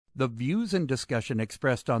The views and discussion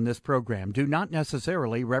expressed on this program do not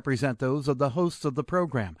necessarily represent those of the hosts of the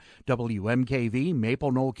program, WMKV,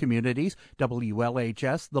 Maple Knoll Communities,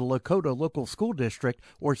 WLHS, the Lakota Local School District,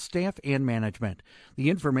 or staff and management.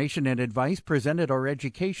 The information and advice presented are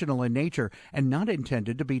educational in nature and not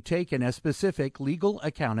intended to be taken as specific legal,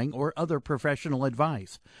 accounting, or other professional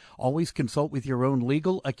advice. Always consult with your own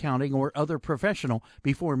legal, accounting, or other professional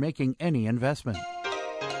before making any investment.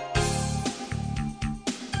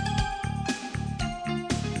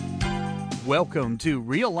 Welcome to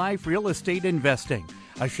Real Life Real Estate Investing,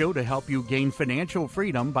 a show to help you gain financial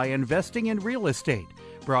freedom by investing in real estate.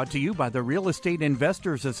 Brought to you by the Real Estate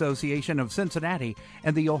Investors Association of Cincinnati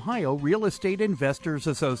and the Ohio Real Estate Investors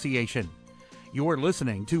Association. You're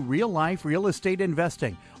listening to Real Life Real Estate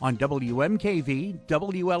Investing on WMKV,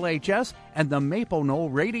 WLHS, and the Maple Knoll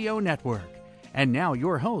Radio Network. And now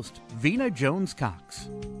your host, Vena Jones-Cox.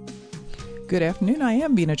 Good afternoon. I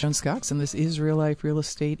am Vena Jones-Cox, and this is Real Life Real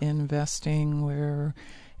Estate Investing, where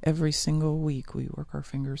every single week we work our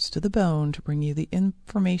fingers to the bone to bring you the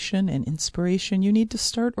information and inspiration you need to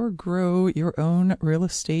start or grow your own real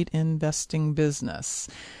estate investing business.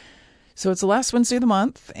 So it's the last Wednesday of the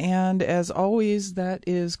month, and as always, that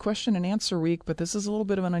is question and answer week, but this is a little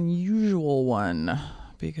bit of an unusual one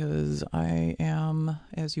because I am,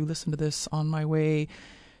 as you listen to this, on my way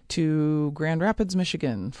to Grand Rapids,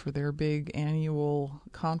 Michigan for their big annual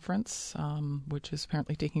conference, which is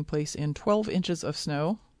apparently taking place in 12 inches of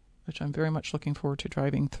snow, which I'm very much looking forward to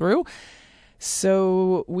driving through.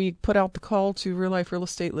 So we put out the call to Real Life Real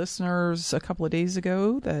Estate listeners a couple of days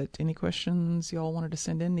ago that any questions y'all wanted to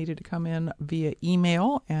send in needed to come in via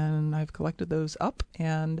email, and I've collected those up,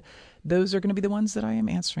 and those are going to be the ones that I am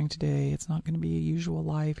answering today. It's not going to be a usual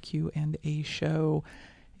live Q&A show.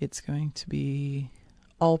 It's going to be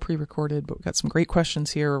all pre-recorded, but we've got some great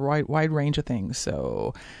questions here, a wide range of things.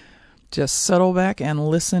 So just settle back and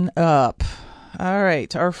listen up. All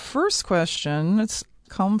right. Our first question, it's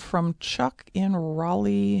come from Chuck in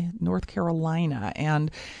Raleigh, North Carolina.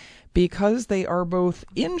 And because they are both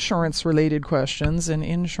insurance-related questions, and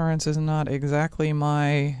insurance is not exactly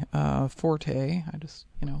my forte, I just,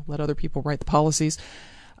 let other people write the policies.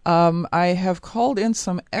 I have called in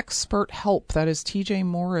some expert help. That is TJ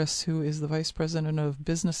Morris, who is the Vice President of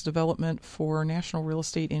Business Development for National Real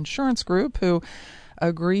Estate Insurance Group, who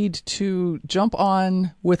agreed to jump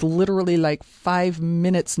on with literally like 5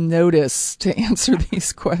 minutes notice to answer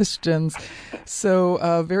these questions.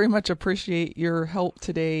 So very much appreciate your help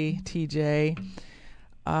today, TJ.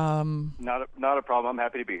 Not a problem. I'm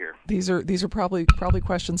happy to be here. These are probably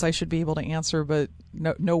questions I should be able to answer, but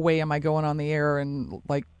no way am I going on the air and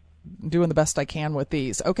like doing the best I can with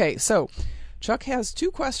these. Okay, so Chuck has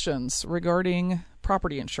 2 questions regarding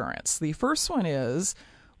property insurance. The first one is,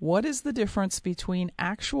 what is the difference between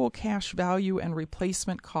actual cash value and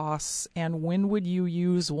replacement costs, and when would you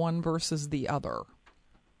use one versus the other?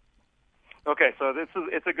 Okay, so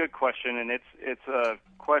it's a good question, and it's a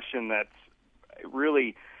question that's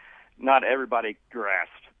really not everybody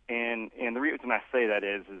grasped, and the reason I say that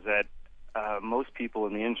is that most people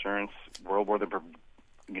in the insurance world, when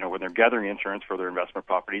they're gathering insurance for their investment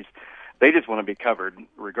properties, they just want to be covered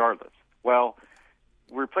regardless. Well,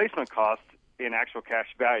 replacement costs and actual cash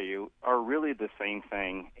value are really the same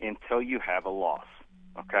thing until you have a loss.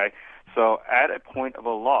 Okay, so at a point of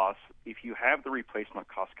a loss, if you have the replacement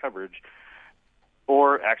cost coverage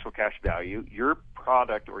or actual cash value, your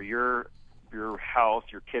product or your house,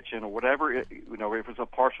 your kitchen, or whatever, if it was a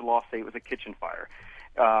partial loss, say it was a kitchen fire,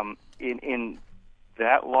 in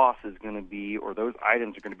that loss is going to be, or those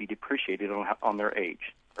items are going to be depreciated on their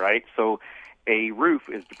age, right? So a roof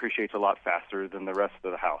depreciates a lot faster than the rest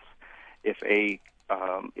of the house. If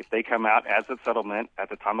they come out as a settlement at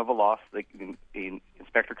the time of a loss, the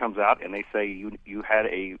inspector comes out and they say you had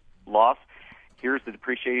a loss, here's the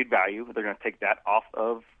depreciated value. They're going to take that off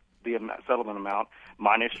of the settlement amount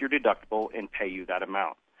minus your deductible and pay you that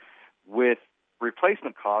amount. With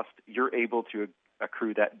replacement cost, you're able to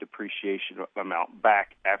accrue that depreciation amount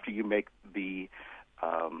back after you make the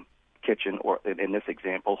kitchen, or in this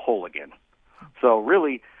example, whole again. So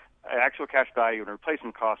really, actual cash value and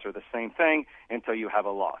replacement costs are the same thing until you have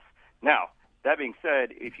a loss. Now, that being said,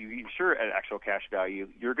 if you insure at actual cash value,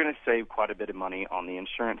 you're going to save quite a bit of money on the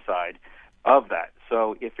insurance side of that.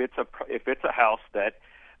 So if it's a house that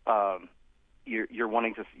you're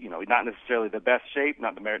wanting to, not necessarily the best shape,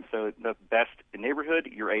 not necessarily the best neighborhood,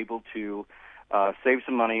 you're able to save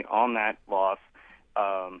some money on that loss,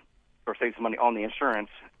 or save some money on the insurance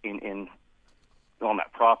on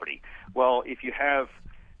that property. Well, if you have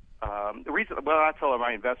the reason, what I tell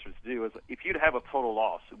my investors to do is, if you'd have a total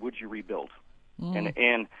loss, would you rebuild?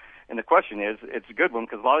 And And the question is, it's a good one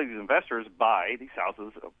because a lot of these investors buy these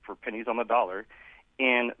houses for pennies on the dollar,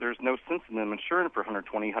 and there's no sense in them insuring for $120,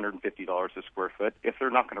 $150 a square foot if they're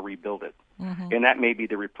not going to rebuild it. And that may be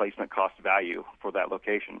the replacement cost value for that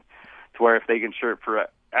location. To where if they insure it for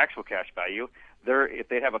actual cash value, if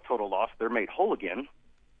they have a total loss, they're made whole again,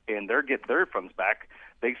 and they get their funds back.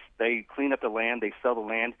 They clean up the land, they sell the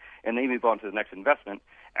land, and they move on to the next investment.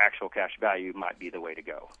 Actual cash value might be the way to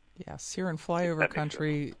go. Yes, here in flyover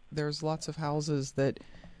country, there's lots of houses that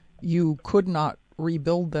you could not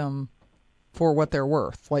rebuild them for what they're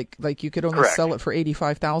worth. Like you could only sell it for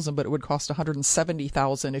 $85,000, but it would cost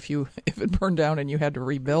 $170,000 if it burned down and you had to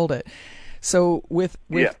rebuild it. So with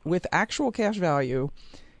actual cash value,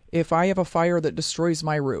 if I have a fire that destroys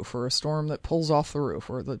my roof or a storm that pulls off the roof,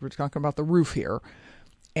 or we're talking about the roof here,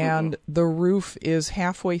 and the roof is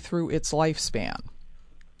halfway through its lifespan,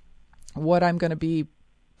 what I'm going to be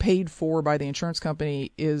paid for by the insurance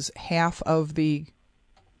company is half of the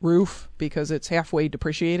roof because it's halfway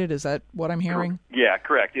depreciated. Is that what I'm hearing? Yeah,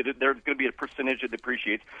 correct. There's going to be a percentage that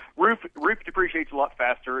depreciates. Roof depreciates a lot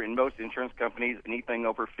faster. In most insurance companies, anything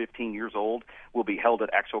over 15 years old will be held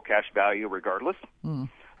at actual cash value regardless.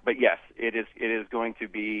 But yes, it is going to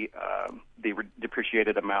be the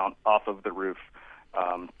depreciated amount off of the roof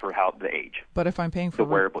for how the age. But if I'm paying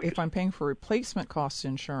for replacement cost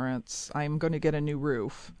insurance, I'm going to get a new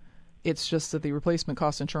roof. It's just that the replacement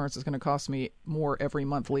cost insurance is going to cost me more every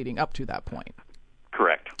month leading up to that point.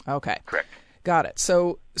 Correct. Okay. Correct. Got it.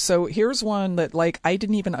 So here's one that I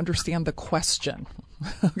didn't even understand the question.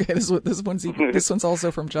 Okay, this one's also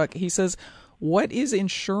from Chuck. He says, "What is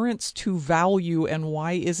insurance to value and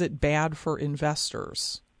why is it bad for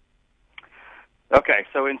investors?" Okay,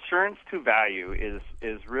 so insurance to value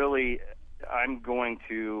is really I'm going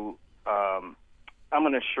to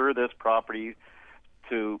insure this property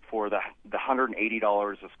for the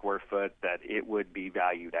 $180 a square foot that it would be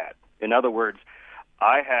valued at. In other words,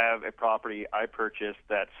 I have a property I purchased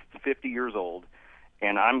that's 50 years old,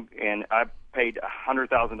 and I paid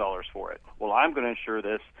 $100,000 for it. Well, I'm going to insure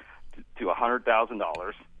this to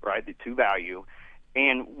 $100,000, right? To value.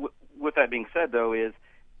 And with that being said, though, is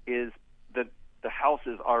the house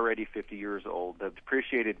is already 50 years old. The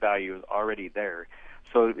depreciated value is already there.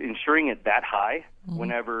 So insuring it that high,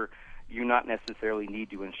 whenever you not necessarily need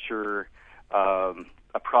to insure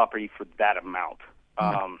a property for that amount.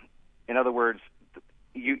 In other words,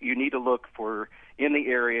 you need to look for in the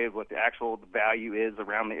area what the actual value is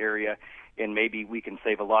around the area, and maybe we can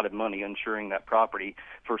save a lot of money insuring that property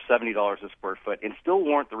for $70 a square foot and still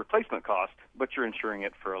warrant the replacement cost, but you're insuring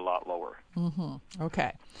it for a lot lower.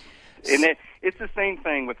 Okay. And it's the same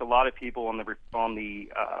thing with a lot of people on the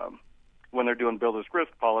when they're doing builder's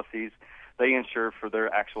risk policies. They insure for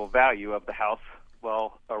their actual value of the house,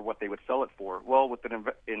 or what they would sell it for. Well, with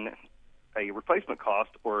in a replacement cost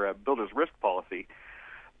or a builder's risk policy,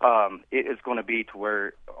 it is going to be to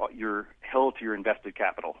where you're held to your invested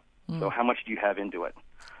capital. So how much do you have into it?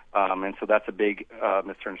 And so that's a big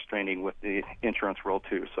misunderstanding with the insurance world,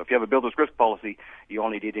 too. So if you have a builder's risk policy, you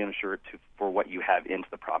only need to insure it for what you have into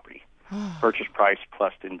the property. Purchase price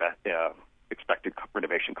plus expected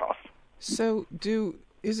renovation costs. So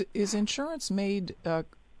is insurance made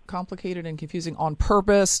complicated and confusing on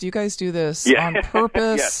purpose? Do you guys do this on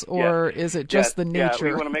purpose, or is it just the nature?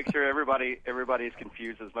 Yeah, we want to make sure everybody is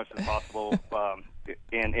confused as much as possible,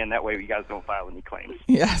 and that way you guys don't file any claims.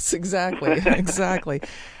 Yes, exactly, exactly.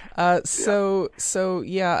 Another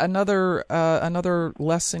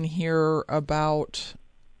lesson here about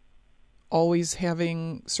always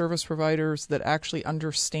having service providers that actually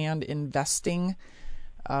understand investing.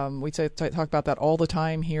 We talk about that all the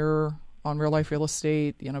time here on Real Life Real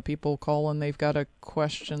Estate. People call and they've got a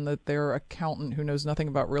question that their accountant, who knows nothing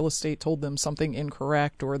about real estate, told them something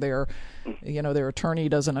incorrect, or their attorney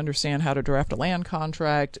doesn't understand how to draft a land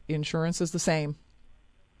contract. Insurance is the same.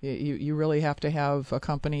 You really have to have a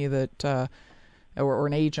company that or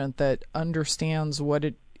an agent that understands what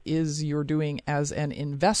it is you're doing as an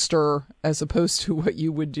investor as opposed to what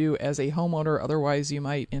you would do as a homeowner. Otherwise, you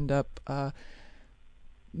might end up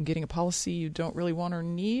getting a policy you don't really want or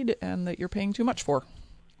need and that you're paying too much for.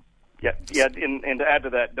 Yeah, and to add to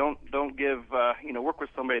that, don't give work with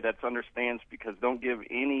somebody that understands, because don't give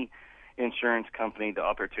any insurance company the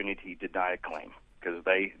opportunity to deny a claim, because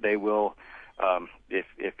they will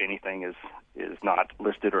if anything is not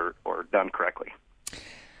listed or done correctly.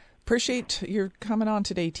 Appreciate your coming on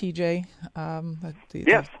today, TJ.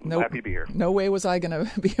 Yes, I'm happy to be here. No way was I going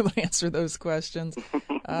to be able to answer those questions.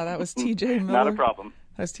 That was TJ Miller. Not a problem.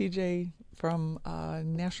 That's TJ from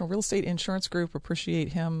National Real Estate Insurance Group.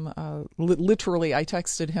 Appreciate him. Literally, I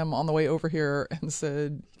texted him on the way over here and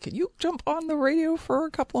said, can you jump on the radio for a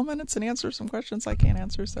couple of minutes and answer some questions I can't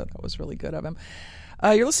answer? So that was really good of him.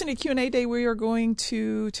 You're listening to Q&A Day. We are going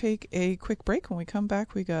to take a quick break. When we come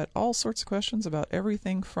back, we got all sorts of questions about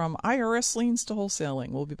everything from IRS liens to wholesaling.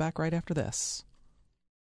 We'll be back right after this.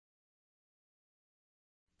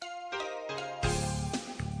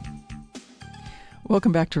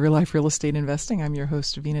 Welcome back to Real Life Real Estate Investing. I'm your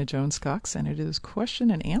host, Vena Jones Cox, and it is question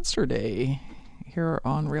and answer day here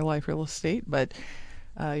on Real Life Real Estate. But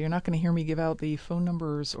you're not going to hear me give out the phone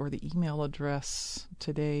numbers or the email address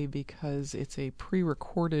today because it's a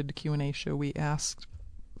pre-recorded Q&A show. We asked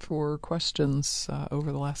for questions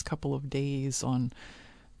over the last couple of days on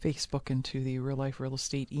Facebook and to the Real Life Real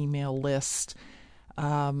Estate email list.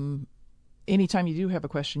 Anytime you do have a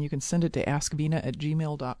question, you can send it to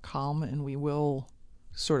askvena@gmail.com, and we will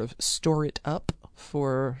sort of store it up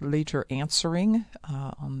for later answering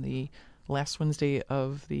on the last Wednesday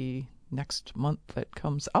of the next month that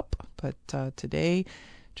comes up. But today,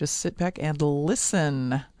 just sit back and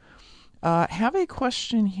listen. Have a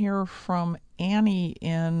question here from Annie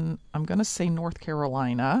in, I'm going to say North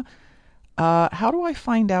Carolina. How do I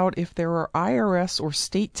find out if there are IRS or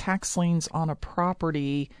state tax liens on a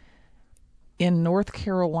property? In North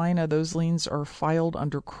Carolina, those liens are filed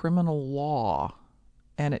under criminal law,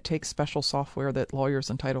 and it takes special software that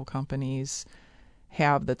lawyers and title companies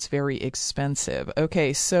have that's very expensive.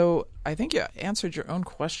 Okay, so I think you answered your own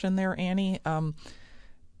question there, Annie.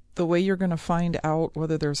 The way you're going to find out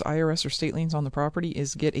whether there's IRS or state liens on the property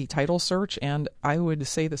is get a title search, and I would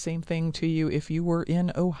say the same thing to you if you were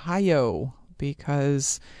in Ohio,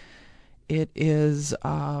 because they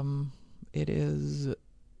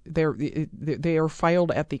are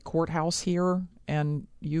filed at the courthouse here, and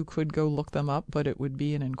you could go look them up, but it would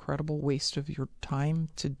be an incredible waste of your time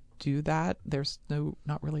to do that. There's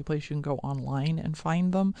not really a place you can go online and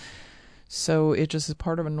find them. So it just is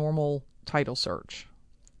part of a normal title search.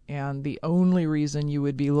 And the only reason you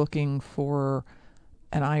would be looking for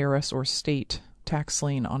an IRS or state tax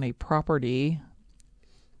lien on a property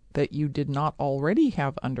that you did not already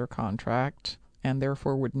have under contract and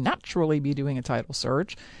therefore would naturally be doing a title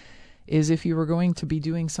search is if you were going to be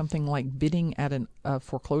doing something like bidding at a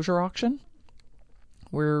foreclosure auction,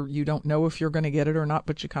 where you don't know if you're going to get it or not,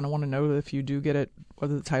 but you kind of want to know that if you do get it,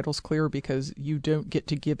 whether the title's clear, because you don't get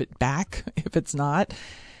to give it back if it's not.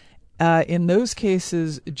 In those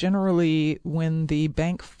cases, generally, when the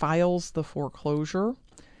bank files the foreclosure,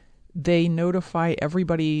 they notify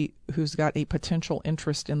everybody who's got a potential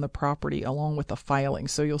interest in the property along with the filing.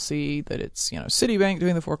 So you'll see that it's, Citibank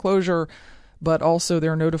doing the foreclosure, but also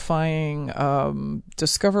they're notifying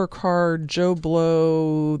Discover Card, Joe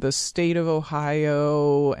Blow, the state of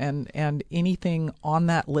Ohio, and anything on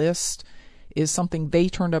that list is something they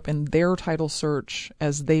turned up in their title search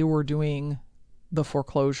as they were doing the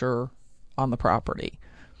foreclosure on the property.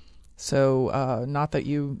 So not that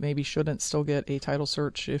you maybe shouldn't still get a title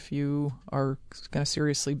search if you are going to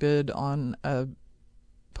seriously bid on a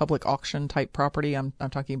public auction type property. I'm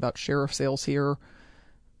talking about sheriff sales here.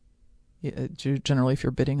 Generally, if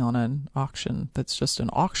you're bidding on an auction that's just an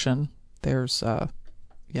auction, there's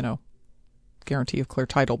guarantee of clear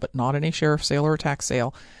title, but not in a sheriff sale or a tax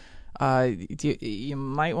sale. You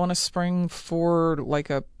might want to spring for like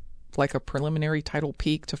a preliminary title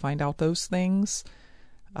peek to find out those things.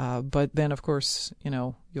 But then, of course,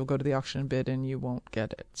 you'll go to the auction and bid and you won't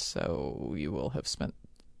get it. So you will have spent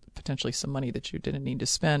potentially some money that you didn't need to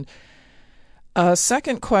spend.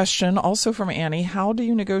 Second question, also from Annie, how do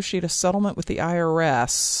you negotiate a settlement with the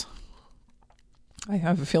IRS? I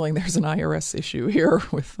have a feeling there's an IRS issue here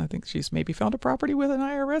I think she's maybe found a property with an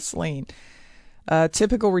IRS lien.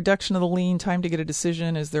 Typical reduction of the lien, time to get a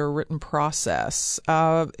decision. Is there a written process?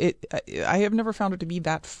 I have never found it to be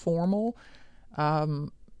that formal.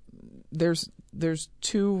 There's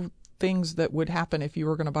two things that would happen if you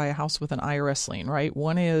were going to buy a house with an IRS lien, right?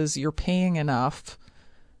 One is you're paying enough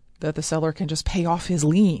that the seller can just pay off his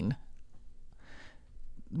lien,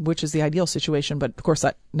 which is the ideal situation. But of course,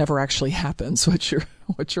 that never actually happens. What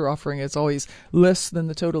you're offering is always less than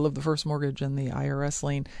the total of the first mortgage and the IRS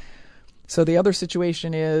lien. So the other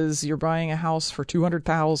situation is you're buying a house for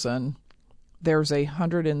 $200,000. There's a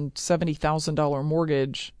 $170,000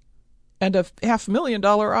 mortgage and a $500,000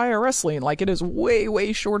 IRS lien. Like, it is way,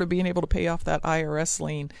 way short of being able to pay off that IRS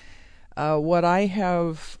lien. What I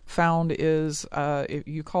have found is if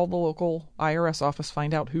you call the local IRS office,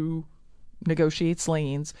 find out who negotiates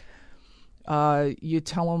liens. You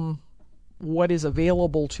tell them what is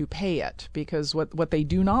available to pay it, because what they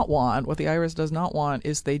do not want, what the IRS does not want,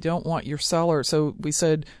 is they don't want your seller. So we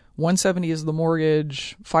said 170 is the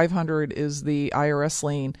mortgage, 500 is the IRS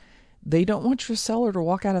lien. They don't want your seller to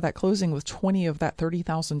walk out of that closing with 20 of that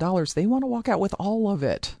 $30,000. They want to walk out with all of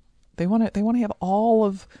it. They want to have all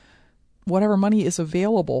of whatever money is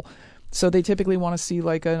available. So they typically want to see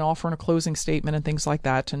like an offer and a closing statement and things like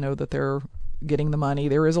that to know that they're getting the money.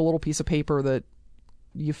 There is a little piece of paper that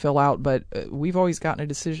you fill out, but we've always gotten a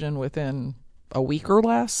decision within a week or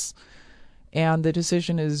less. And the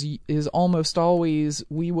decision is almost always,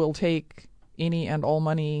 we will take any and all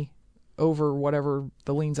money over whatever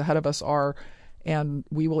the liens ahead of us are, and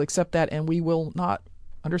we will accept that, and we will not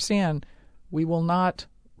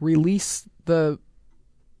release the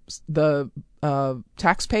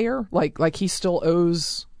taxpayer like he still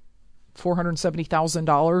owes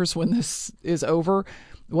 $470,000 when this is over.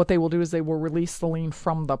 What they will do is they will release the lien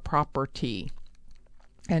from the property.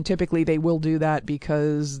 And typically they will do that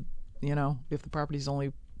because, if the property is only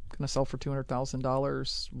going to sell for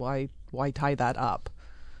 $200,000, why tie that up?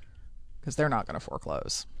 Because they're not going to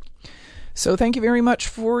foreclose. So thank you very much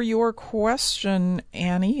for your question,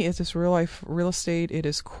 Annie. It is Real Life Real Estate. It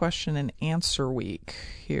is question and answer week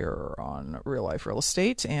here on Real Life Real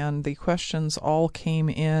Estate. And the questions all came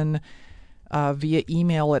in via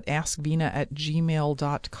email at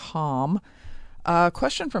askvina@gmail.com.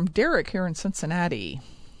 Question from Derek here in Cincinnati.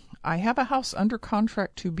 I have a house under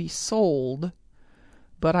contract to be sold,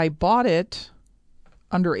 but I bought it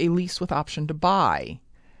under a lease with option to buy.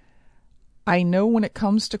 I know when it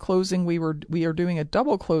comes to closing, we are doing a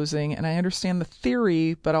double closing, and I understand the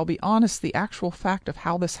theory, but I'll be honest, the actual fact of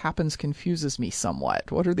how this happens confuses me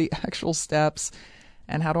somewhat. What are the actual steps,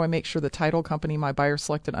 and how do I make sure the title company my buyer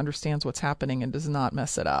selected understands what's happening and does not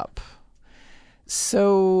mess it up?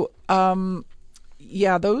 So,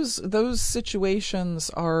 those situations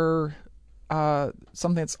are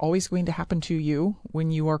something that's always going to happen to you when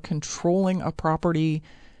you are controlling a property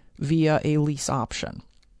via a lease option.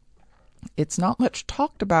 It's not much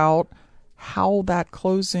talked about how that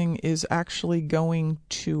closing is actually going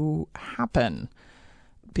to happen,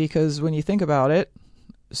 because when you think about it,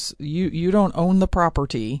 you don't own the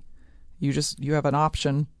property. You have an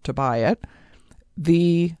option to buy it.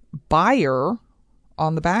 The buyer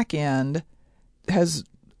on the back end has,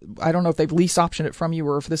 I don't know if they've lease optioned it from you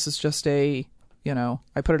or if this is just a, I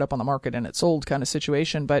put it up on the market and it sold kind of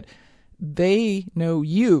situation, but they know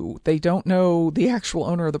you. They don't know the actual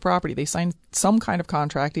owner of the property. They signed some kind of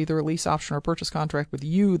contract, either a lease option or a purchase contract with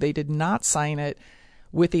you. They did not sign it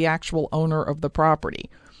with the actual owner of the property.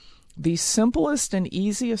 The simplest and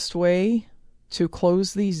easiest way to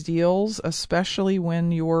close these deals, especially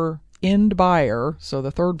when your end buyer, so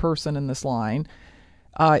the third person in this line,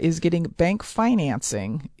 is getting bank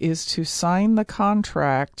financing, is to sign the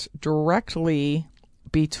contract directly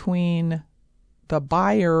between the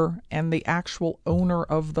buyer and the actual owner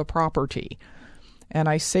of the property. And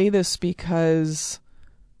I say this because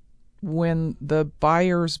when the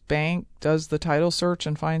buyer's bank does the title search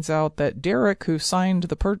and finds out that Derek, who signed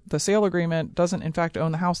the sale agreement, doesn't in fact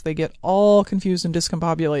own the house, they get all confused and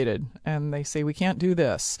discombobulated, and they say, we can't do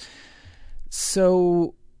this.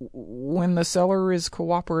 So when the seller is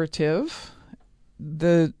cooperative,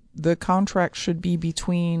 the contract should be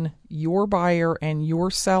between your buyer and your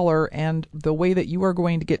seller, and the way that you are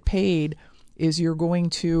going to get paid is you're going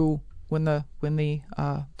to, when the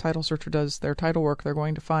title searcher does their title work, they're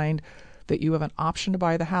going to find that you have an option to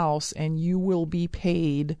buy the house, and you will be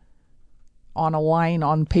paid on a line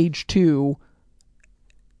on page 2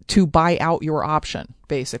 to buy out your option,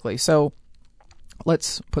 basically. So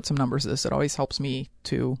let's put some numbers to this. It always helps me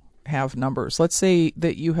to have numbers. Let's say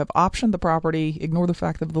that you have optioned the property, ignore the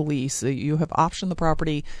fact of the lease, you have optioned the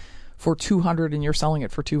property for $200 and you're selling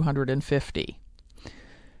it for $250.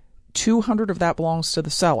 $200 of that belongs to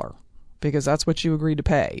the seller because that's what you agreed to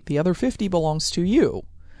pay. The other $50 belongs to you.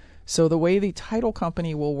 So the way the title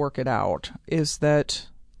company will work it out is that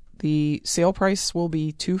the sale price will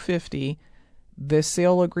be $250. The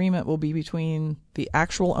sale agreement will be between the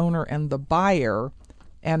actual owner and the buyer,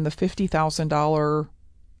 and the $50,000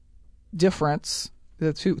 difference,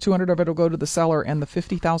 the $200 of it will go to the seller, and the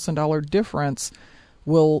 $50,000 difference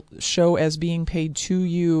will show as being paid to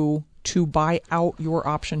you to buy out your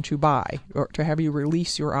option to buy, or to have you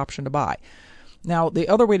release your option to buy. Now, the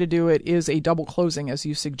other way to do it is a double closing, as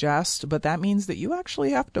you suggest, but that means that you actually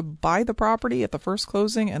have to buy the property at the first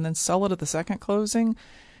closing and then sell it at the second closing,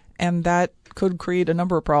 and that could create a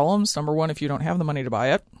number of problems. Number one, if you don't have the money to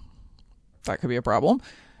buy it, that could be a problem.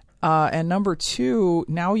 And number two,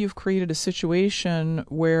 now you've created a situation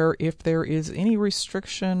where if there is any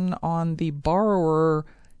restriction on the borrower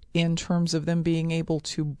in terms of them being able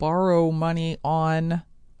to borrow money on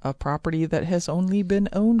a property that has only been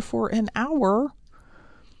owned for an hour,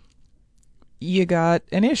 you got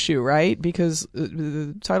an issue, right? Because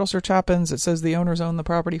the title search happens, it says the owners own the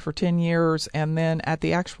property for 10 years, and then at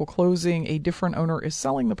the actual closing, a different owner is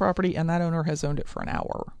selling the property, and that owner has owned it for an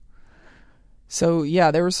hour. So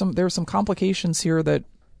yeah, there were some complications here that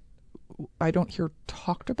I don't hear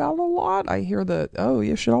talked about a lot. I hear that,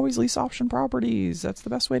 you should always lease option properties. That's the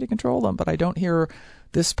best way to control them. But I don't hear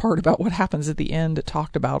this part about what happens at the end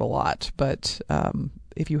talked about a lot. But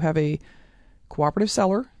if you have a cooperative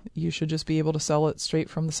seller, you should just be able to sell it straight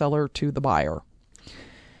from the seller to the buyer.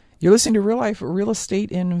 You're listening to Real Life Real Estate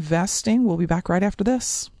Investing. We'll be back right after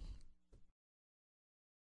this.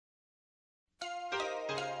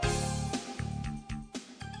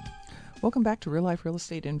 Welcome back to Real Life Real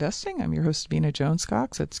Estate Investing. I'm your host, Bina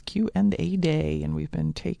Jones-Cox. It's Q&A day, and we've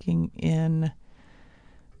been taking in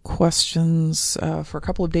questions for a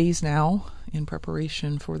couple of days now in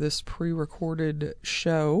preparation for this pre-recorded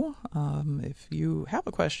show. If you have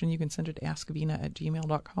a question, you can send it to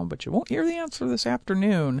askbina@gmail.com, but you won't hear the answer this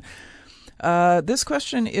afternoon. This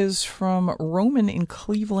question is from Roman in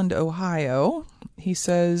Cleveland, Ohio. He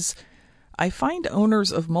says, I find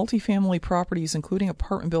owners of multifamily properties, including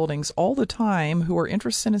apartment buildings, all the time who are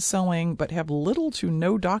interested in selling but have little to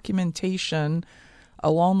no documentation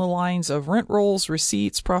along the lines of rent rolls,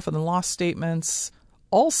 receipts, profit and loss statements.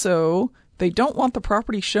 Also, they don't want the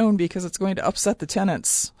property shown because it's going to upset the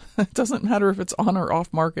tenants. It doesn't matter if it's on or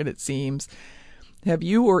off market, it seems. Have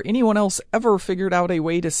you or anyone else ever figured out a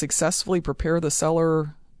way to successfully prepare the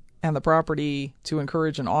seller and the property to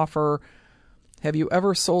encourage an offer? Have you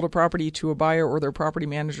ever sold a property to a buyer or their property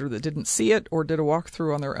manager that didn't see it or did a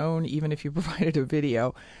walkthrough on their own, even if you provided a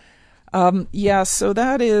video? So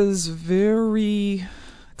that is very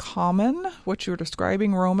common, what you're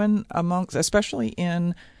describing, Roman, amongst, especially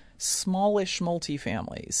in smallish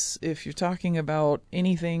multifamilies. If you're talking about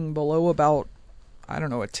anything below about,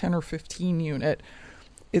 a 10 or 15 unit,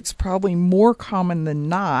 it's probably more common than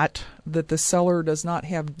not that the seller does not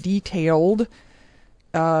have detailed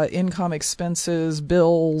income, expenses,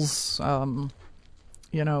 bills, rent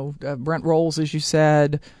rolls, as you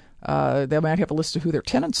said. They might have a list of who their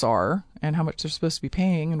tenants are and how much they're supposed to be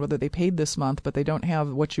paying and whether they paid this month, but they don't have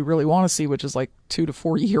what you really want to see, which is like 2 to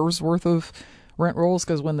 4 years worth of rent rolls,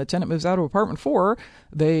 because when the tenant moves out of apartment 4,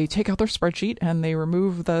 they take out their spreadsheet and they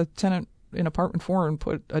remove the tenant in apartment 4 and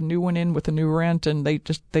put a new one in with a new rent, and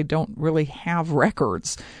they don't really have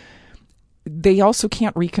records. They also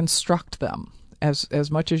can't reconstruct them. As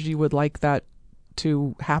much as you would like that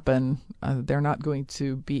to happen, they're not going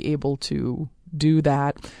to be able to do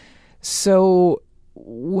that. So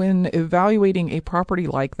when evaluating a property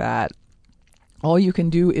like that, all you can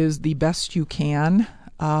do is the best you can.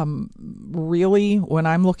 Really, when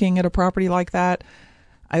I'm looking at a property like that,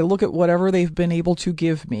 I look at whatever they've been able to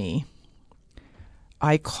give me.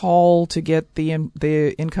 I call to get the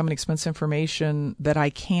income and expense information that I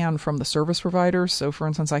can from the service providers. So, for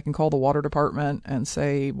instance, I can call the water department and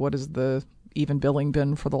say, what has the even billing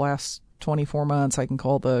been for the last 24 months? I can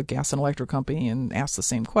call the gas and electric company and ask the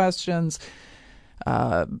same questions.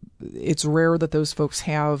 It's rare that those folks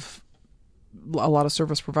have a lot of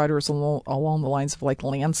service providers along the lines of like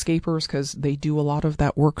landscapers, because they do a lot of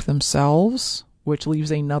that work themselves, which leaves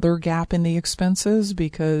another gap in the expenses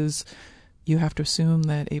because you have to assume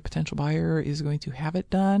that a potential buyer is going to have it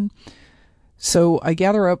done. So I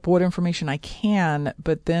gather up what information I can,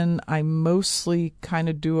 but then I mostly kind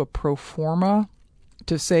of do a pro forma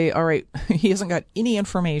to say, all right, he hasn't got any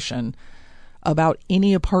information about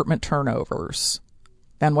any apartment turnovers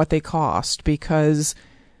and what they cost, because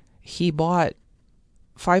he bought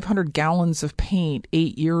 500 gallons of paint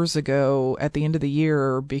 8 years ago at the end of the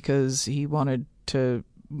year because he wanted to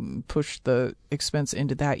push the expense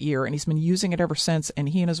into that year, and he's been using it ever since, and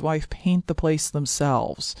he and his wife paint the place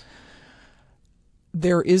themselves.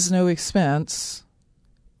 There is no expense,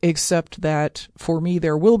 except that for me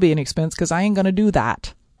there will be an expense because I ain't going to do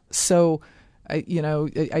that. So I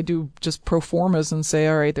do just pro formas and say,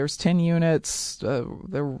 all right, there's 10 units,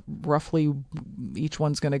 they're roughly, each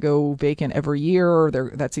one's going to go vacant every year.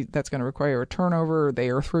 That's going to require a turnover. They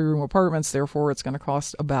are 3-room apartments, therefore it's going to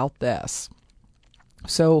cost about this.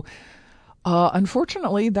 So,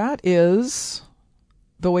 unfortunately, that is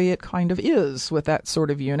the way it kind of is with that sort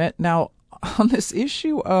of unit. Now, on this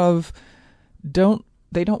issue of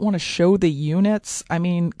they don't want to show the units, I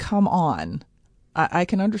mean, come on. I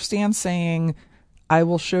can understand saying, I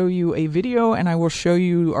will show you a video, and I will show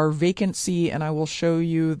you our vacancy, and I will show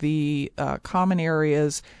you the common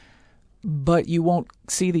areas, but you won't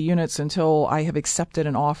see the units until I have accepted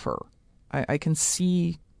an offer. I can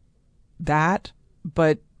see that,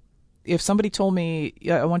 but if somebody told me,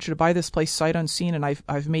 I want you to buy this place sight unseen, and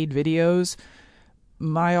I've made videos,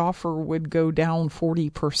 my offer would go down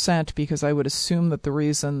 40% because I would assume that the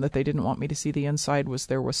reason that they didn't want me to see the inside was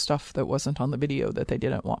there was stuff that wasn't on the video that they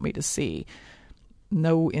didn't want me to see.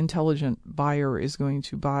 No intelligent buyer is going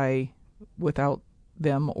to buy without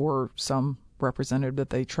them or some representative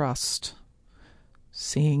that they trust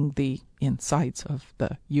seeing the insides of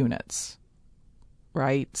the units,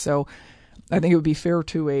 right? So I think it would be fair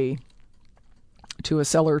to a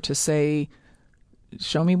seller to say,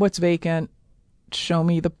 show me what's vacant, show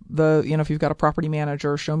me the if you've got a property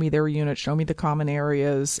manager, show me their unit, show me the common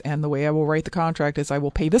areas, and the way I will write the contract is I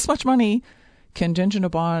will pay this much money contingent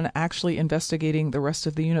upon actually investigating the rest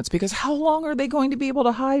of the units, because how long are they going to be able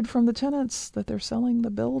to hide from the tenants that they're selling the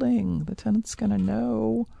building? The tenant's going to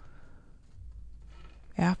know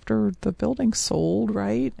after the building's sold,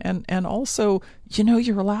 right? And also,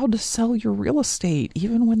 you're allowed to sell your real estate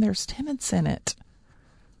even when there's tenants in it.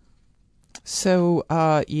 So,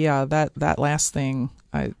 that last thing,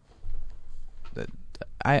 I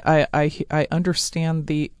understand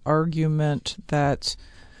the argument that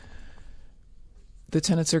the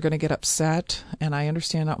tenants are going to get upset, and I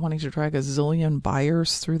understand not wanting to drag a zillion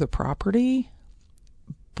buyers through the property,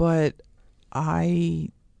 but I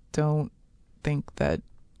don't think that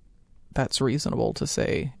that's reasonable to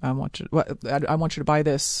say, I want you to buy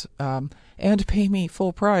this and pay me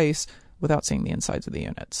full price without seeing the insides of the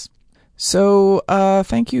units. So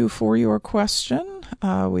thank you for your question.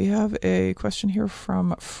 We have a question here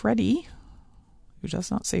from Freddie, who does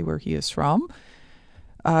not say where he is from.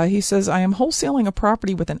 He says, I am wholesaling a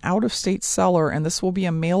property with an out-of-state seller, and this will be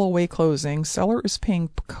a mail-away closing. Seller is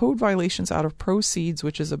paying code violations out of proceeds,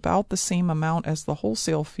 which is about the same amount as the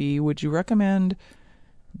wholesale fee. Would you recommend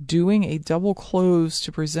doing a double close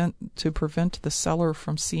to prevent the seller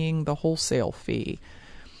from seeing the wholesale fee?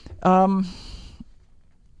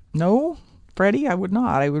 No, Freddie, I would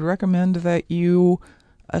not. I would recommend that you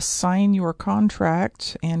assign your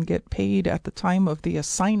contract and get paid at the time of the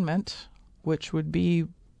assignment, which would be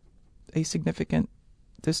a significant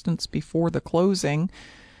distance before the closing,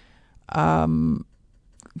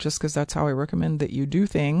 just because that's how I recommend that you do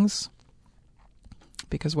things,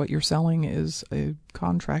 because what you're selling is a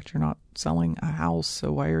contract. You're not selling a house,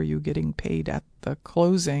 so why are you getting paid at the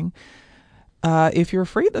closing? If you're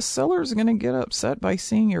afraid the seller is going to get upset by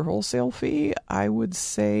seeing your wholesale fee, I would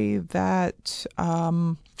say that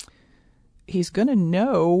he's going to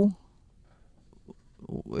know.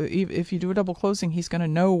 If you do a double closing, he's going to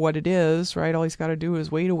know what it is, right? All he's got to do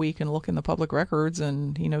is wait a week and look in the public records,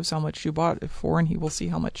 and he knows how much you bought it for, and he will see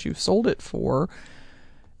how much you sold it for.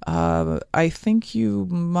 I think you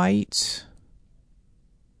might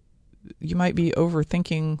be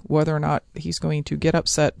overthinking whether or not he's going to get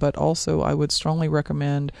upset, but also I would strongly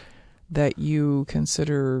recommend that you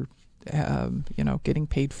consider, getting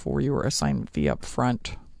paid for your assignment fee up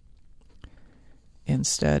front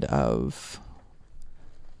instead of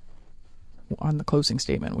on the closing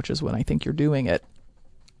statement, which is when I think you're doing it.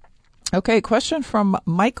 Okay, question from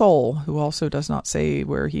Michael, who also does not say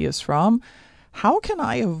where he is from. How can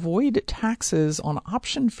I avoid taxes on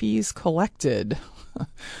option fees collected?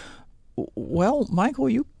 Well, Michael,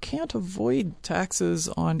 you can't avoid taxes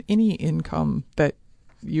on any income that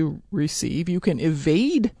you receive. You can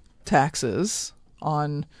evade taxes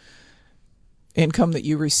on income that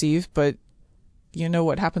you receive, but you know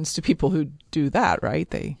what happens to people who do that, right?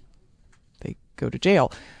 They go to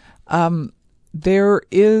jail. There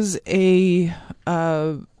is a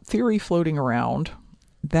theory floating around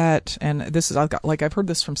that, and this is I've heard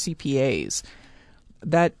this from CPAs,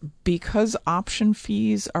 that because option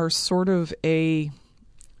fees are sort of an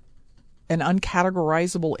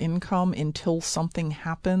uncategorizable income until something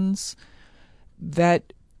happens,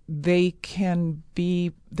 that they can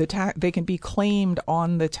be claimed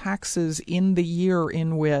on the taxes in the year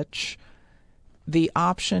in which the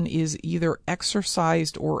option is either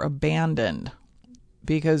exercised or abandoned.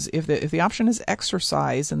 Because if the option is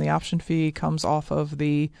exercised and the option fee comes off of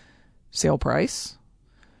the sale price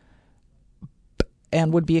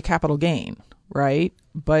and would be a capital gain, right?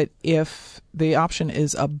 But if the option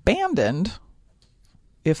is abandoned,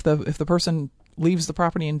 if the person leaves the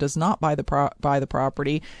property and does not buy the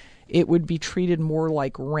property, it would be treated more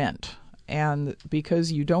like rent. And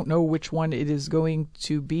because you don't know which one it is going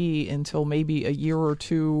to be until maybe a year or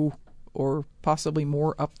two or possibly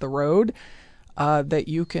more up the road, that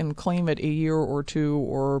you can claim it a year or two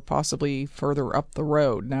or possibly further up the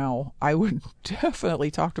road. Now, I would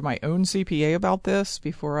definitely talk to my own CPA about this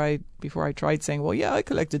before I tried saying, well, yeah, I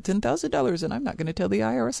collected $10,000 and I'm not going to tell the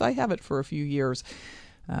IRS I have it for a few years.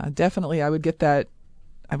 Definitely, I would get that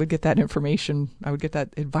information. I would get that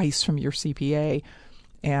advice from your CPA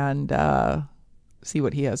and see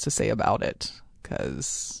what he has to say about it,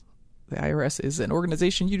 because the IRS is an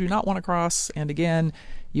organization you do not want to cross. And again,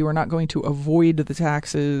 you are not going to avoid the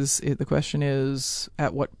taxes. The question is,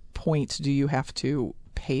 at what point do you have to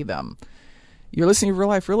pay them? You're listening to Real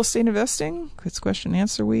Life Real Estate Investing. It's question and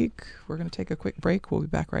answer week. We're going to take a quick break. We'll be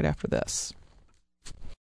back right after this.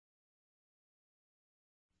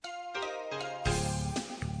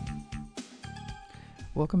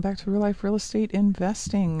 Welcome back to Real Life Real Estate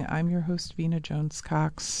Investing. I'm your host, Vena Jones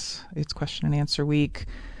Cox. It's question and answer week.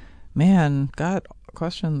 Man, got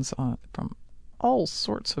questions from all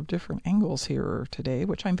sorts of different angles here today,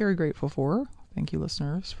 which I'm very grateful for. Thank you,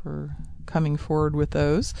 listeners, for coming forward with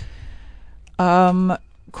those.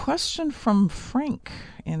 Question from Frank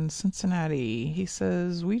in Cincinnati. He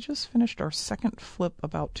says, we just finished our second flip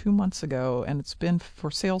about 2 months ago, and it's been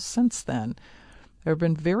for sale since then. There have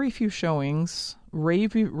been very few showings,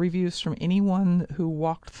 rave reviews from anyone who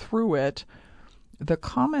walked through it. The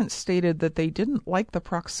comments stated that they didn't like the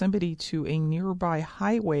proximity to a nearby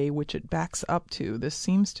highway, which it backs up to. This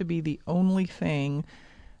seems to be the only thing.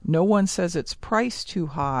 No one says it's priced too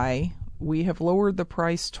high. We have lowered the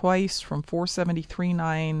price twice from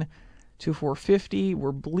 $473,900 to $450,000.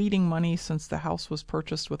 We're bleeding money since the house was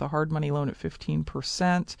purchased with a hard money loan at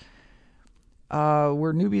 15%.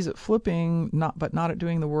 We're newbies at flipping, but not at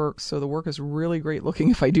doing the work, so the work is really great looking,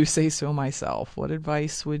 if I do say so myself. What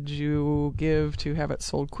advice would you give to have it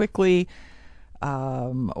sold quickly,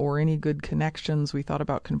 or any good connections? We thought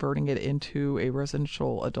about converting it into a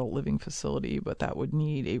residential adult living facility, but that would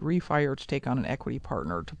need a refi or to take on an equity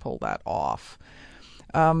partner to pull that off.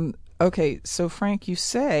 Okay, so Frank, you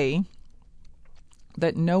say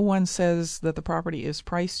that no one says that the property is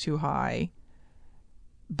priced too high,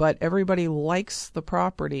 but everybody likes the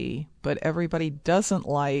property, but everybody doesn't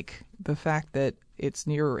like the fact that it's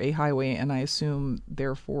near a highway, and I assume,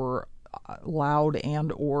 therefore, loud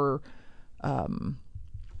and or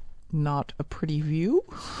not a pretty view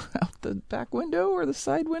out the back window or the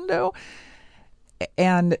side window.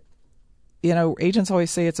 And, you know, agents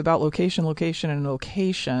always say it's about location, location, and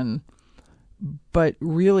location, but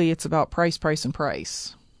really it's about price, price, and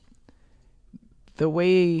price. The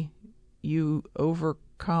way you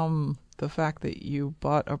overcome the fact that you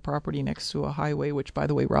bought a property next to a highway, which, by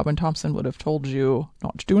the way, Robin Thompson would have told you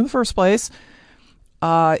not to do in the first place,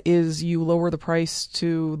 is you lower the price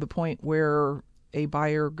to the point where a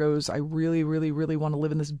buyer goes, I really, really, really want to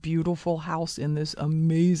live in this beautiful house in this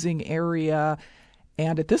amazing area,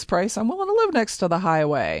 and at this price, I'm willing to live next to the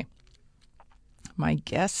highway. My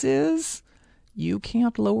guess is you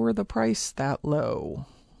can't lower the price that low.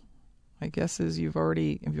 My guess is you've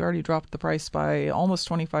already dropped the price by almost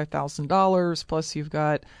 $25,000, plus you've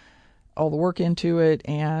got all the work into it,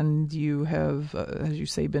 and you have, as you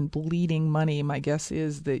say, been bleeding money. My guess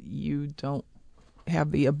is that you don't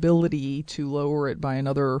have the ability to lower it by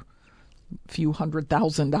another few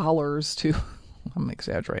 $100,000 to, I'm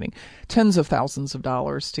exaggerating, tens of thousands of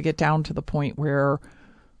dollars to get down to the point where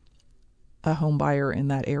a home buyer in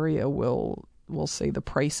that area will say the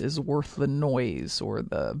price is worth the noise or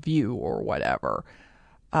the view or whatever.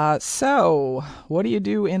 So what do you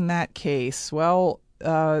do in that case? Well,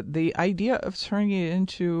 the idea of turning it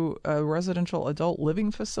into a residential adult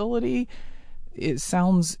living facility, it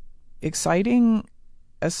sounds exciting,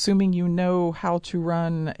 assuming you know how to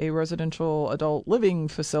run a residential adult living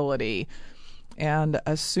facility, and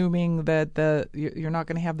assuming that you're not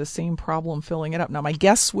going to have the same problem filling it up. Now, my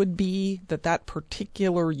guess would be that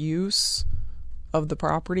particular use of the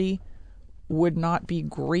property would not be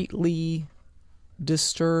greatly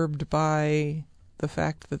disturbed by the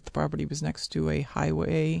fact that the property was next to a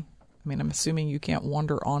highway. I mean, I'm assuming you can't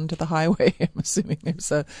wander onto the highway. I'm assuming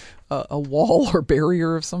there's a wall or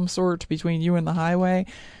barrier of some sort between you and the highway.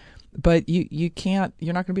 But you're not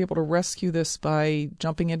going to be able to rescue this by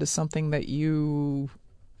jumping into something that you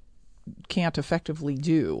can't effectively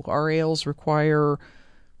do. RALs require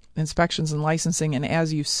inspections and licensing, and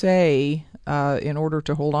as you say, in order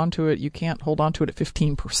to hold on to it, you can't hold on to it at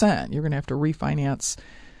 15%. You're going to have to refinance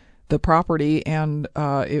the property, and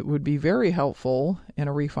it would be very helpful in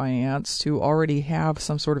a refinance to already have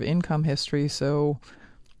some sort of income history, so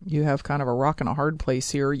you have kind of a rock and a hard place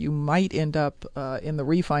here. You might end up in the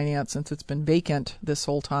refinance, since it's been vacant this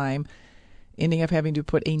whole time, ending up having to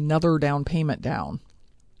put another down payment down.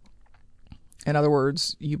 In other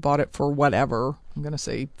words, you bought it for whatever. I'm going to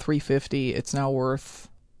say $350. It's now worth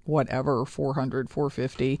whatever, $400,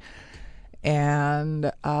 $450.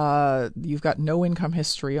 And you've got no income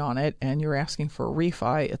history on it, and you're asking for a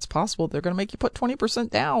refi. It's possible they're going to make you put 20%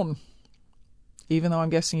 down, even though I'm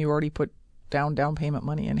guessing you already put down payment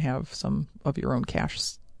money and have some of your own cash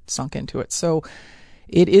sunk into it. So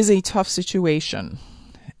it is a tough situation,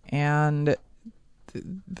 and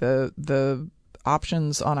the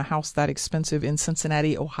options on a house that expensive in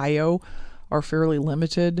Cincinnati, Ohio, are fairly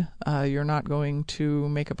limited. You're not going to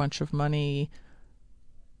make a bunch of money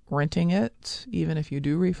renting it, even if you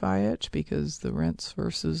do refi it, because the rents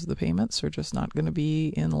versus the payments are just not going to be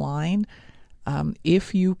in line.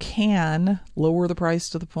 If you can lower the price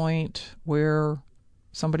to the point where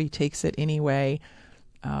somebody takes it anyway,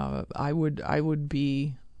 I would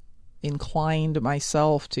be inclined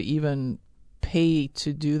myself to even pay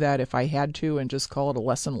to do that if I had to, and just call it a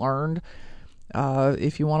lesson learned.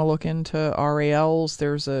 If you want to look into RALs,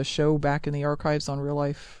 there's a show back in the archives on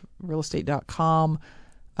realliferealestate.com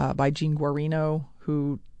by Gene Guarino,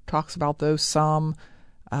 who talks about those some.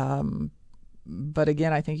 But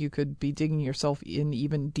again, I think you could be digging yourself in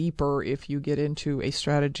even deeper if you get into a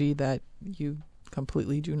strategy that you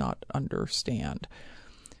completely do not understand.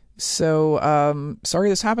 So, sorry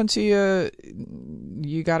this happened to you.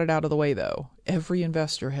 You got it out of the way, though. Every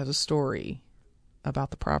investor has a story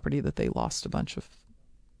about the property that they lost a bunch of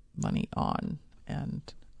money on, and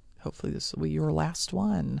hopefully this will be your last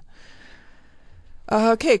one.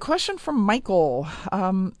 Okay, question from Michael.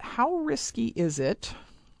 How risky is it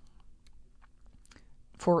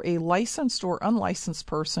for a licensed or unlicensed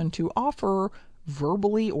person to offer,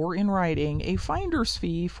 verbally or in writing, a finder's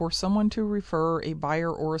fee for someone to refer a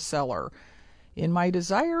buyer or a seller? In my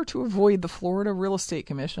desire to avoid the Florida Real Estate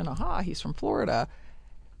Commission, he's from Florida,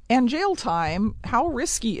 and jail time, how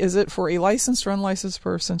risky is it for a licensed or unlicensed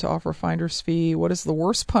person to offer a finder's fee? What is the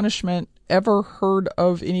worst punishment ever heard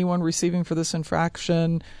of anyone receiving for this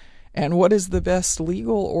infraction? And what is the best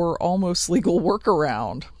legal or almost legal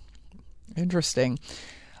workaround? Interesting.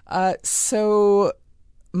 So,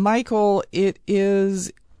 Michael, it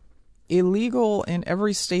is illegal in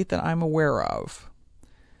every state that I'm aware of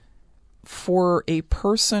for a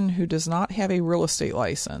person who does not have a real estate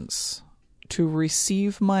license to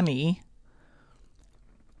receive money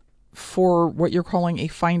for what you're calling a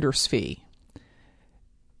finder's fee.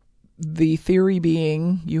 The theory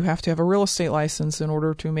being you have to have a real estate license in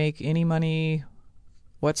order to make any money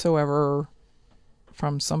whatsoever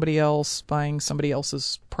from somebody else buying somebody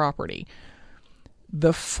else's property.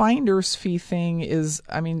 The finder's fee thing is,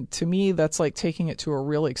 to me, that's like taking it to a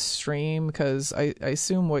real extreme, because I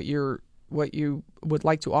assume what you would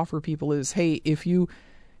like to offer people is, hey, if you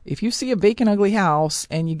see a vacant, ugly house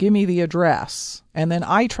and you give me the address, and then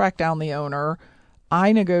I track down the owner,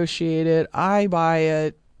 I negotiate it, I buy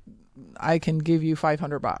it, I can give you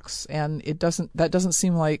 $500. And that doesn't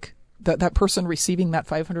seem like that person receiving that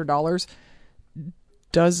 $500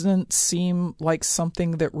 doesn't seem like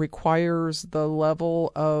something that requires the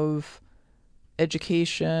level of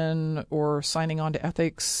education or signing on to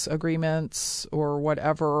ethics agreements or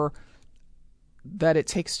whatever that it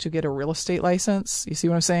takes to get a real estate license. You see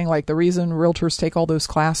what I'm saying? Like, the reason realtors take all those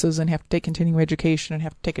classes and have to take continuing education and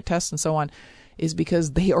have to take a test and so on is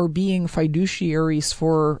because they are being fiduciaries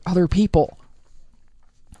for other people.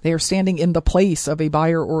 They are standing in the place of a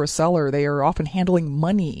buyer or a seller. They are often handling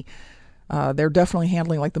money. They're definitely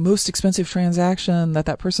handling like the most expensive transaction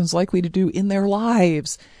that person's likely to do in their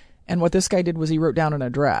lives. And what this guy did was he wrote down an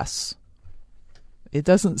address. It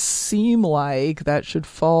doesn't seem like that should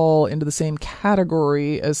fall into the same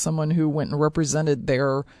category as someone who went and represented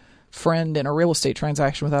their friend in a real estate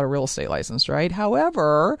transaction without a real estate license, right?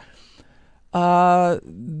 However,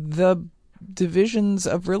 the divisions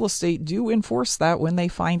of real estate do enforce that when they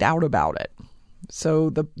find out about it. So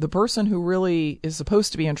the person who really is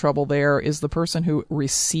supposed to be in trouble there is the person who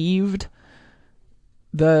received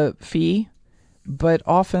the fee. But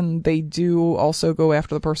often they do also go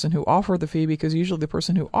after the person who offered the fee, because usually the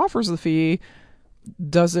person who offers the fee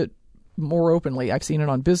does it more openly. I've seen it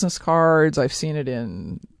on business cards. I've seen it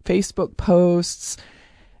in Facebook posts.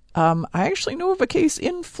 I actually know of a case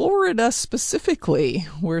in Florida specifically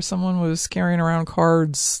where someone was carrying around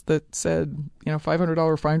cards that said,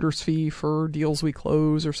 $500 finder's fee for deals we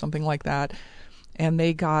close or something like that. And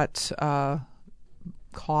they got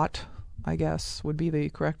caught, I guess would be the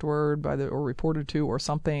correct word, or reported to or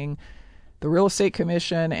something, the real estate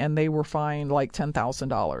commission, and they were fined like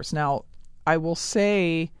 $10,000. Now, I will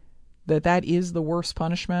say that is the worst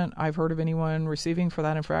punishment I've heard of anyone receiving for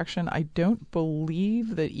that infraction. I don't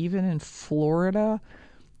believe that even in Florida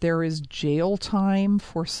there is jail time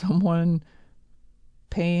for someone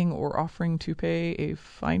paying or offering to pay a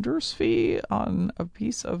finder's fee on a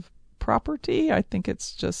piece of property. I think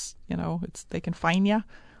it's just, they can fine you.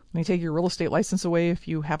 They take your real estate license away if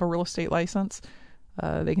you have a real estate license.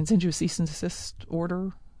 They can send you a cease and desist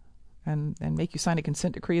order and make you sign a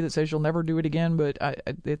consent decree that says you'll never do it again. But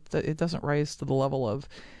it doesn't rise to the level of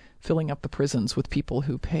filling up the prisons with people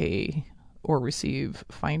who pay or receive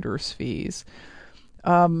finder's fees.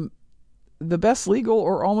 The best legal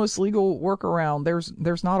or almost legal workaround,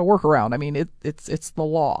 there's not a workaround. I mean, it's the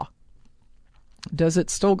law. Does it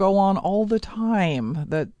still go on all the time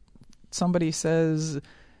that somebody says,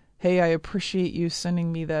 hey, I appreciate you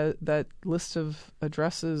sending me that list of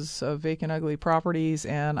addresses of vacant ugly properties,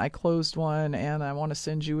 and I closed one, and I want to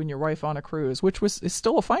send you and your wife on a cruise, which is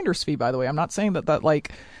still a finder's fee, by the way. I'm not saying that's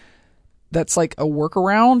like a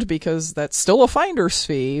workaround, because that's still a finder's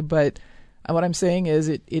fee, but what I'm saying is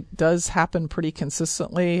it does happen pretty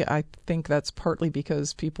consistently. I think that's partly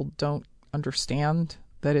because people don't understand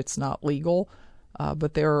that it's not legal,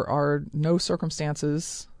 but there are no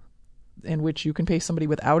circumstances in which you can pay somebody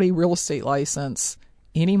without a real estate license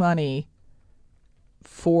any money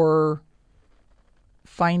for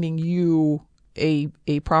finding you a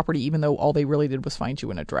property, even though all they really did was find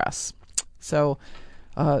you an address. So,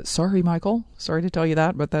 sorry, Michael. Sorry to tell you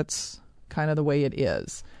that, but that's kind of the way it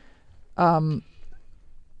is.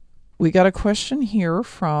 We got a question here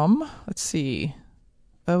from, let's see.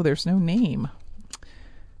 Oh, there's no name.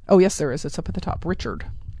 Oh, yes, there is. It's up at the top. Richard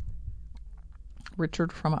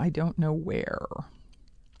from I don't know where.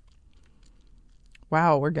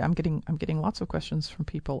 Wow, I'm getting lots of questions from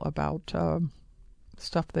people about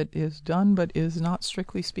stuff that is done but is not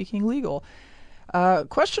strictly speaking legal.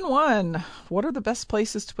 Question 1: what are the best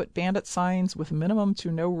places to put bandit signs with minimum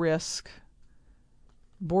to no risk?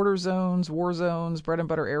 Border zones, war zones, bread and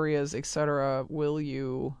butter areas, etc. Will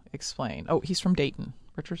you explain? Oh, he's from Dayton.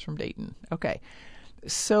 Richard's from Dayton. Okay.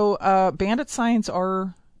 So bandit signs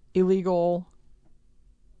are illegal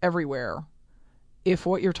everywhere. If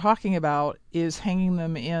what you're talking about is hanging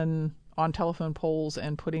them on telephone poles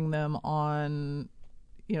and putting them on,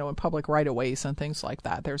 in public right-of-ways and things like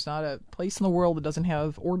that, there's not a place in the world that doesn't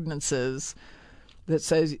have ordinances that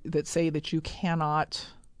say that you cannot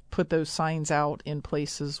put those signs out in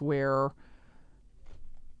places where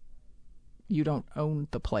you don't own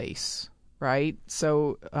the place, right?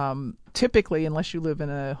 So typically, unless you live in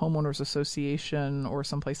a homeowners association or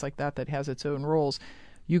someplace like that has its own rules,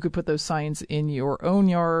 you could put those signs in your own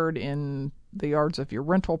yard, in the yards of your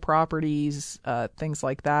rental properties, things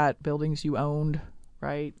like that, buildings you owned,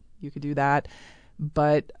 right? You could do that.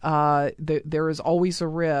 But there is always a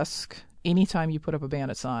risk anytime you put up a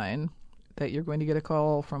bandit sign that you're going to get a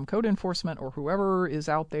call from code enforcement or whoever is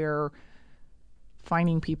out there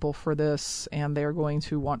fining people for this, and they're going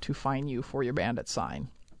to want to fine you for your bandit sign.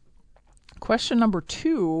 Question number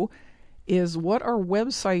 2 is, what are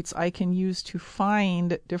websites I can use to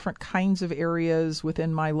find different kinds of areas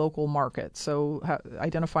within my local market? So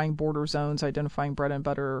identifying border zones, identifying bread and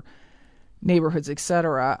butter neighborhoods,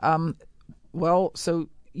 etc. So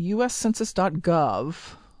uscensus.gov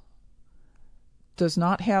does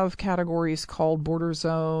not have categories called border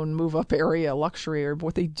zone, move up area, luxury area. But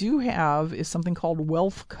what they do have is something called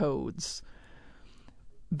wealth codes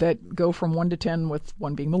that go from 1 to 10, with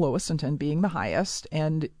 1 being the lowest and 10 being the highest.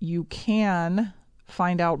 And you can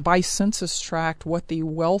find out by census tract what the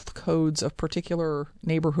wealth codes of particular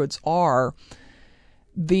neighborhoods are.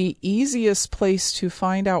 The easiest place to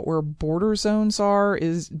find out where border zones are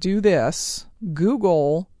is do this.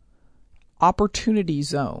 Google opportunity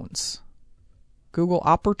zones. Google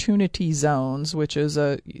opportunity zones, which is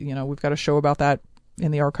we've got a show about that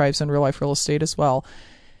in the archives in Real Life Real Estate as well.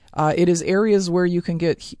 It is areas where you can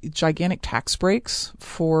get gigantic tax breaks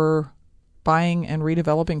for buying and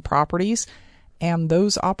redeveloping properties. And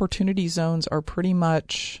those opportunity zones are pretty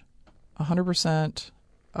much 100%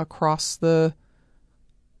 across the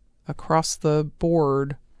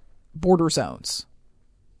board border zones.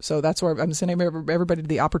 So that's where I'm sending everybody to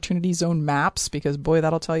the opportunity zone maps, because boy,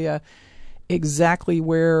 that'll tell you exactly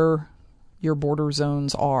where your border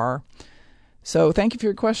zones are. So thank you for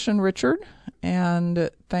your question, Richard, and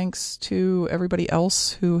thanks to everybody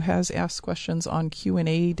else who has asked questions on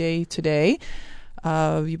Q&A day today.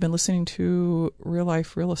 You've been listening to Real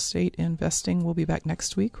Life Real Estate Investing. We'll be back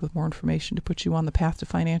next week with more information to put you on the path to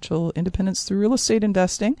financial independence through real estate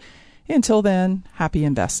investing. Until then, happy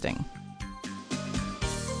investing.